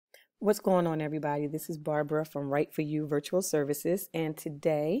What's going on, everybody? This is Barbara from Right For You Virtual Services, and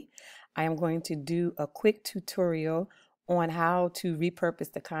today I am going to do a quick tutorial on how to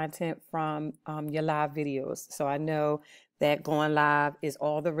repurpose the content from your live videos. So I know that going live is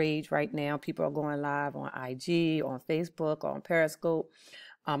all the rage right now. People are going live on IG, on Facebook, on Periscope.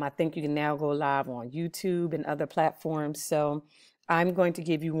 I think you can now go live on YouTube and other platforms. So I'm going to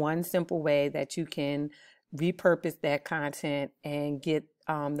give you one simple way that you can repurpose that content and get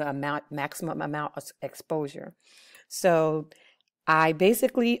the maximum amount of exposure. So I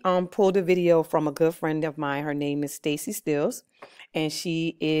basically pulled a video from a good friend of mine. Her name is Stacy Stills, and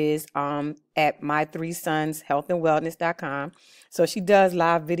she is at my3sonshealthandwellness.com. So she does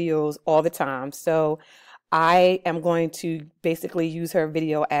live videos all the time. So I am going to basically use her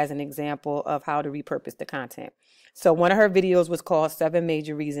video as an example of how to repurpose the content. So one of her videos was called 7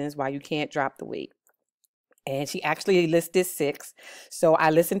 Major Reasons Why You Can't Drop the Weight. And she actually listed 6. So I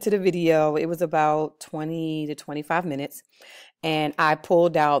listened to the video. It was about 20 to 25 minutes. And I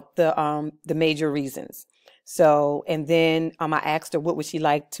pulled out the major reasons. So, and then I asked her what would she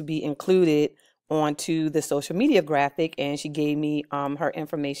like to be included onto the social media graphic. And she gave me her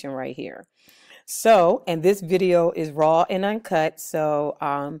information right here. So, and this video is raw and uncut. So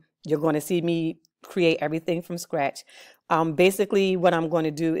you're going to see me create everything from scratch. Basically, what I'm going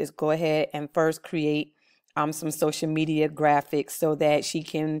to do is go ahead and first create some social media graphics so that she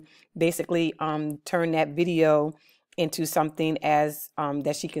can basically turn that video into something as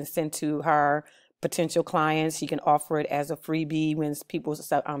that she can send to her potential clients. She can offer it as a freebie when people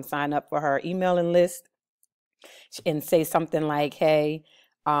sign up for her emailing list and say something like, hey,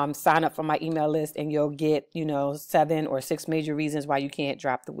 sign up for my email list and you'll get, 7 or 6 major reasons why you can't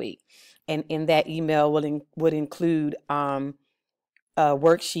drop the weight. And in that email would include a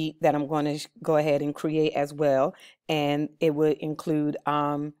worksheet that I'm going to go ahead and create as well. And it would include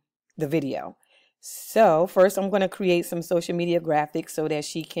the video. So first I'm going to create some social media graphics so that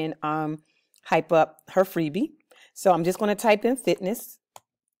she can hype up her freebie. So I'm just going to type in fitness.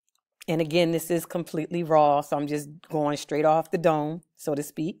 And again, this is completely raw. So I'm just going straight off the dome, so to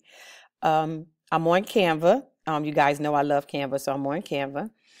speak. I'm on Canva. You guys know I love Canva, so I'm on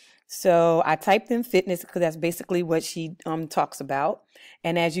Canva. So I typed in fitness because that's basically what she talks about.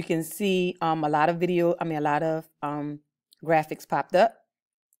 And as you can see, a lot of graphics popped up.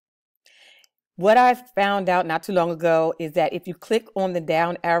 What I found out not too long ago is that if you click on the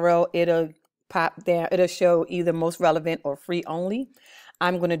down arrow, it'll pop down. It'll show either most relevant or free only.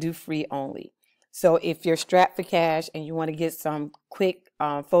 I'm going to do free only. So if you're strapped for cash and you want to get some quick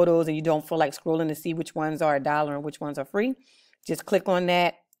photos and you don't feel like scrolling to see which ones are $1 and which ones are free, just click on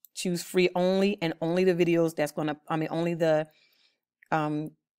that. Choose free only, and only the videos only the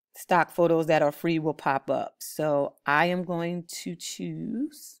stock photos that are free will pop up. So I am going to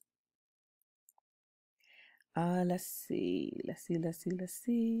choose, let's see.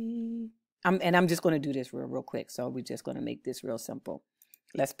 And I'm just going to do this real quick. So we're just going to make this real simple.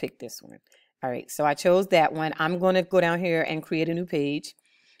 Let's pick this one. All right. So I chose that one. I'm going to go down here and create a new page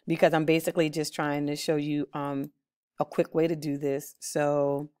because I'm basically just trying to show you a quick way to do this.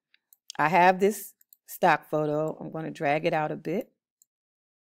 So I have this stock photo. I'm going to drag it out a bit.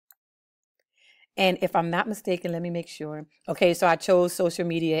 And if I'm not mistaken, let me make sure. Okay, so I chose social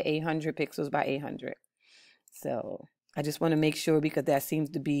media 800 pixels by 800. So I just want to make sure because that seems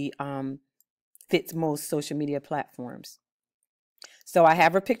to be fits most social media platforms. So I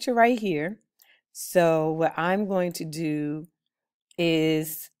have her picture right here. So what I'm going to do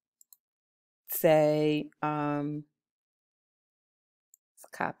is say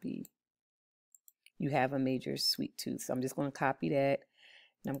copy. You have a major sweet tooth. So I'm just going to copy that.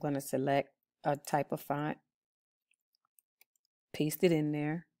 And I'm going to select a type of font, paste it in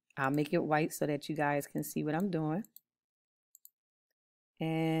there. I'll make it white so that you guys can see what I'm doing.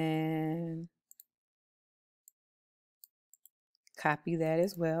 And copy that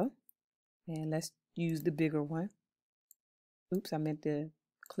as well. And let's use the bigger one. Oops, I meant to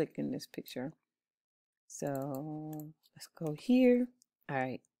click in this picture. So let's go here. All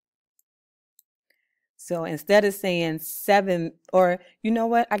right. So instead of saying 7, or you know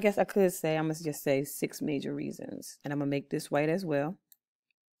what, I guess I could say, I'm going to just say 6 major reasons. And I'm going to make this white as well.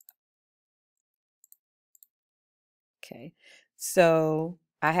 Okay. So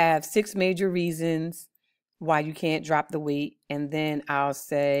I have 6 major reasons why you can't drop the weight. And then I'll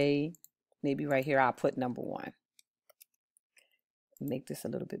say, maybe right here, I'll put number 1. Make this a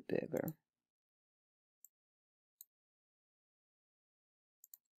little bit bigger.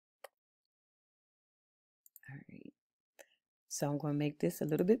 All right. So I'm going to make this a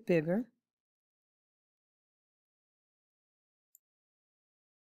little bit bigger.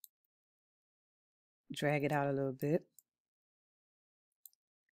 drag it out a little bit.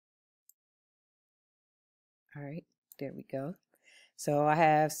 All right, there we go. So I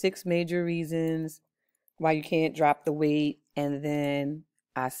have 6 major reasons why you can't drop the weight. And then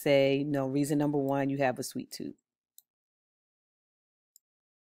I say, no, reason number 1, you have a sweet tooth.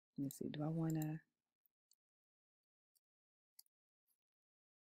 Let me see, do I want to?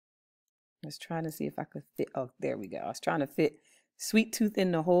 I was trying to see if I could fit. Oh, there we go. I was trying to fit sweet tooth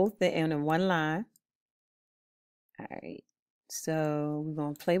in the whole thing and in one line. All right. So we're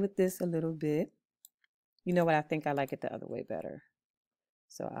going to play with this a little bit. You know what? I think I like it the other way better.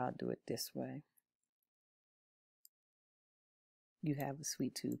 So I'll do it this way. You have a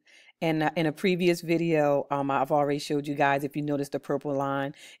sweet tooth. And in a previous video, I've already showed you guys, if you notice the purple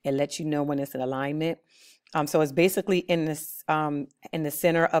line, it lets you know when it's in alignment. So it's basically in the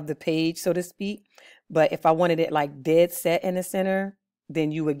center of the page, so to speak. But if I wanted it like dead set in the center,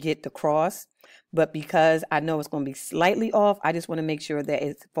 then you would get the cross. But because I know it's going to be slightly off, I just want to make sure that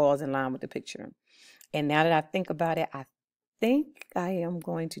it falls in line with the picture. And now that I think about it, I think I am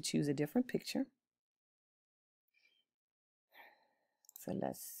going to choose a different picture. So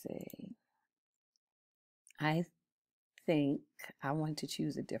let's see. I think I want to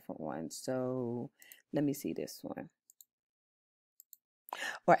choose a different one. So let me see this one.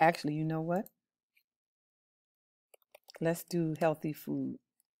 Or actually, you know what? Let's do healthy food.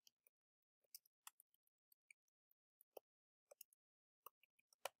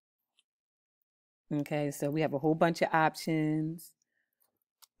 Okay, so we have a whole bunch of options.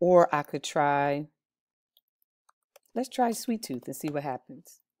 Or I could try, let's try sweet tooth and see what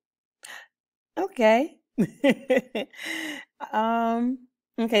happens. Okay.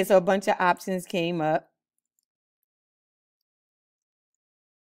 Okay, so a bunch of options came up.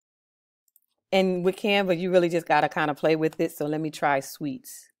 And with Canva, you really just got to kind of play with it. So let me try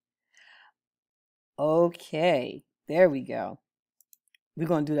sweets. Okay, there we go. We're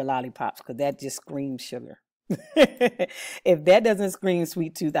going to do the lollipops because that just screams sugar. If that doesn't scream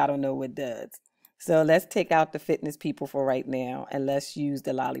sweet tooth, I don't know what does. So let's take out the fitness people for right now and let's use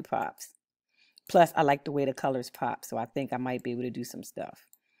the lollipops. Plus, I like the way the colors pop, so I think I might be able to do some stuff.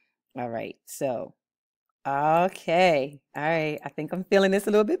 All right, so, okay. All right, I think I'm feeling this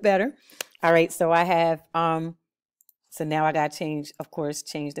a little bit better. All right, so I have, so now I got to change, of course,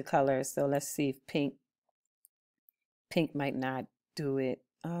 change the color. So let's see if pink might not do it.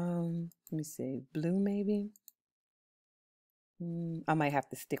 Let me see, blue maybe? I might have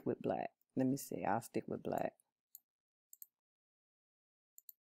to stick with black. Let me see, I'll stick with black.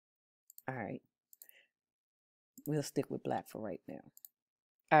 All right. We'll stick with black for right now.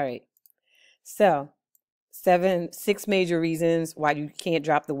 All right. So 6 major reasons why you can't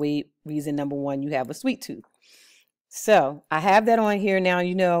drop the weight. Reason number 1, you have a sweet tooth. So I have that on here now,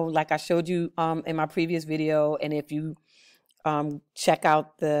 you know, like I showed you in my previous video. And if you check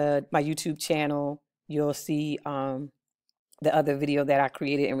out my YouTube channel, you'll see the other video that I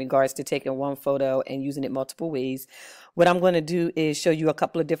created in regards to taking one photo and using it multiple ways. What I'm going to do is show you a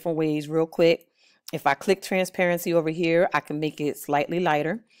couple of different ways real quick. If I click transparency over here, I can make it slightly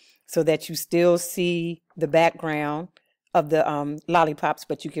lighter so that you still see the background of the lollipops,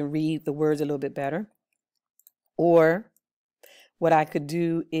 but you can read the words a little bit better. Or what I could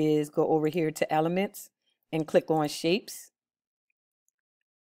do is go over here to elements and click on shapes.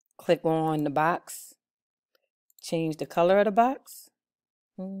 Click on the box. Change the color of the box.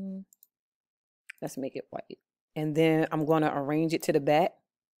 Let's make it white. And then I'm going to arrange it to the back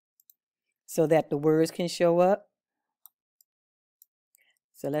so that the words can show up.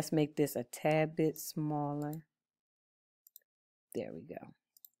 So let's make this a tad bit smaller. There we go.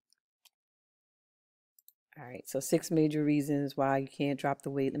 All right, so 6 major reasons why you can't drop the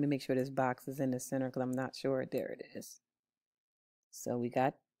weight. Let me make sure this box is in the center because I'm not sure. There it is. So we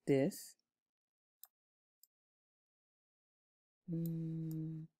got this.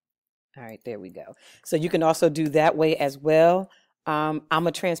 All right, there we go. So you can also do that way as well. I'm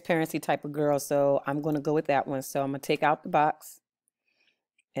a transparency type of girl, so I'm going to go with that one. So I'm going to take out the box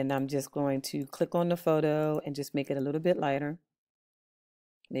and I'm just going to click on the photo and just make it a little bit lighter.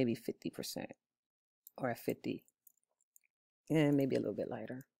 Maybe 50% or a 50. And maybe a little bit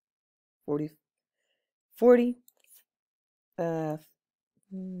lighter. 40. There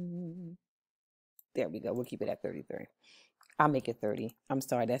we go. We'll keep it at 33. I'll make it 30. I'm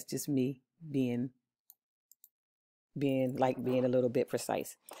sorry. That's just me being a little bit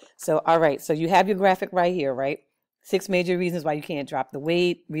precise. So, all right. So you have your graphic right here, right? 6 major reasons why you can't drop the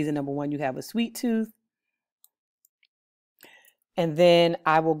weight. Reason number 1, you have a sweet tooth. And then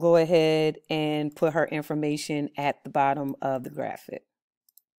I will go ahead and put her information at the bottom of the graphic.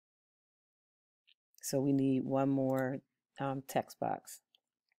 So we need one more text box.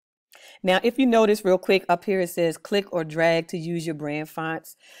 Now, if you notice real quick up here, it says click or drag to use your brand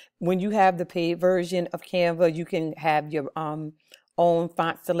fonts. When you have the paid version of Canva, you can have your own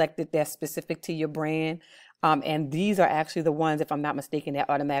font selected that's specific to your brand. And these are actually the ones, if I'm not mistaken, that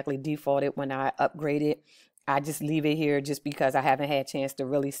automatically defaulted when I upgraded. I just leave it here just because I haven't had a chance to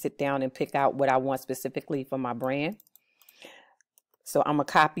really sit down and pick out what I want specifically for my brand. So I'm going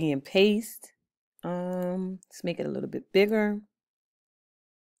to copy and paste. Let's make it a little bit bigger.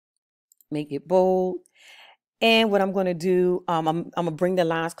 Make it bold. And what I'm going to do, I'm going to bring the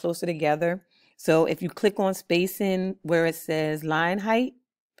lines closer together. So if you click on spacing where it says line height,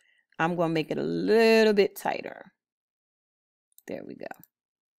 I'm going to make it a little bit tighter. There we go.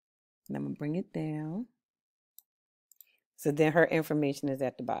 And I'm going to bring it down. So then her information is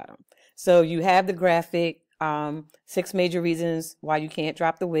at the bottom. So you have the graphic, 6 major reasons why you can't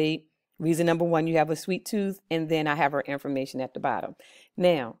drop the weight. Reason number 1, you have a sweet tooth, and then I have her information at the bottom.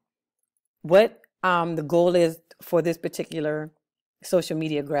 Now, what the goal is for this particular social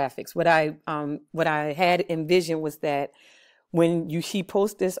media graphics, what I had envisioned was that when she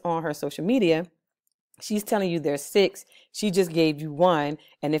posts this on her social media, she's telling you there's 6. She just gave you 1.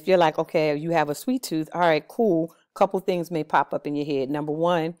 And if you're like, okay, you have a sweet tooth, all right, cool. Couple things may pop up in your head. Number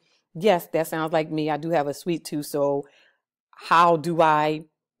 1, yes, that sounds like me. I do have a sweet tooth. So how do I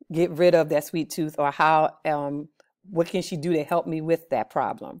get rid of that sweet tooth, or how, what can she do to help me with that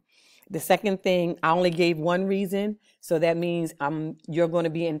problem? The second thing, I only gave 1 reason. So that means you're going to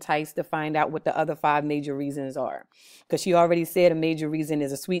be enticed to find out what the other 5 major reasons are. Because she already said a major reason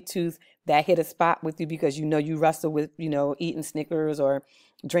is a sweet tooth. That hit a spot with you because you wrestle with, eating Snickers or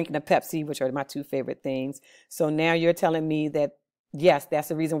drinking a Pepsi, which are my 2 favorite things. So now you're telling me that, yes, that's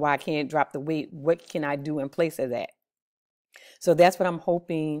the reason why I can't drop the weight. What can I do in place of that? So that's what I'm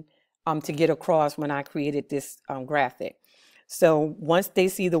hoping to get across when I created this graphic. So once they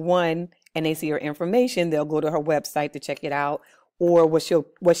see the 1 and they see her information, they'll go to her website to check it out. Or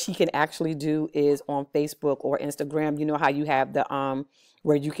what she can actually do is on Facebook or Instagram, you know how you have the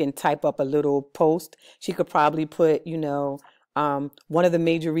where you can type up a little post. She could probably put, one of the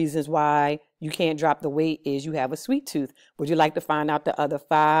major reasons why you can't drop the weight is you have a sweet tooth. Would you like to find out the other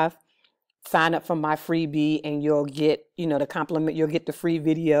 5? Sign up for my freebie and you'll get, the compliment. You'll get the free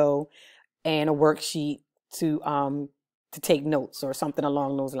video and a worksheet to take notes or something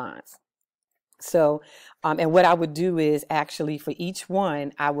along those lines. So, and what I would do is actually for each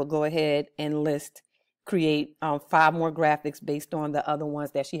one, I will go ahead and create 5 more graphics based on the other ones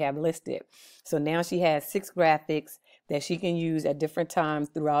that she have listed. So now she has 6 graphics that she can use at different times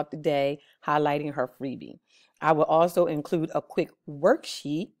throughout the day, highlighting her freebie. I will also include a quick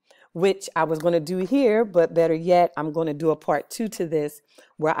worksheet, which I was going to do here, but better yet, I'm going to do a part 2 to this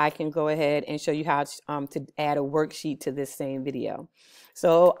where I can go ahead and show you how to add a worksheet to this same video.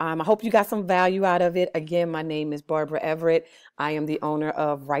 So I hope you got some value out of it. Again, my name is Barbara Everett. I am the owner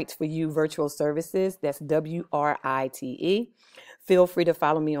of Writes for You Virtual Services. That's WRITE. Feel free to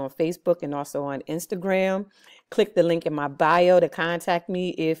follow me on Facebook and also on Instagram. Click the link in my bio to contact me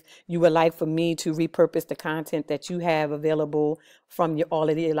if you would like for me to repurpose the content that you have available from all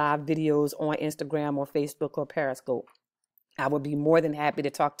of the live videos on Instagram or Facebook or Periscope. I would be more than happy to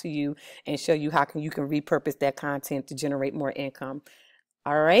talk to you and show you how you can repurpose that content to generate more income.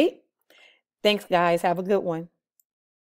 All right. Thanks, guys. Have a good one.